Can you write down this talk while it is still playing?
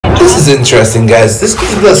interesting, guys. This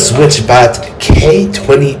is the SwitchBot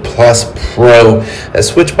K20 Plus Pro, a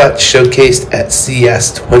SwitchBot showcased at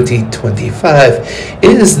CES 2025. It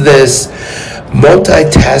is this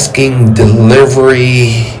multitasking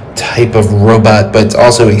delivery type of robot, but it's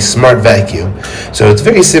also a smart vacuum. So it's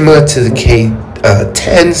very similar to the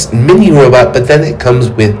K10's mini robot, but then it comes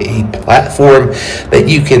with a platform that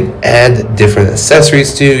you can add different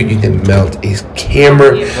accessories to. You can mount a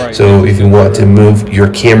camera, so if you want to move your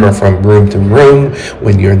camera from room to room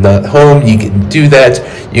when you're not home, you can do that.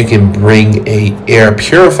 You can bring a air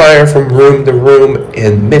purifier from room to room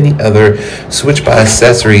and many other SwitchBot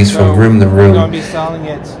accessories from room to room.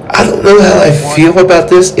 I don't know how I feel about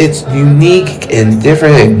this. It's unique and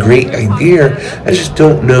different and great idea. I just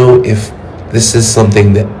don't know if this is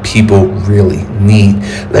something that people really need.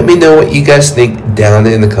 Let me know what you guys think down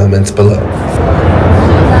in the comments below.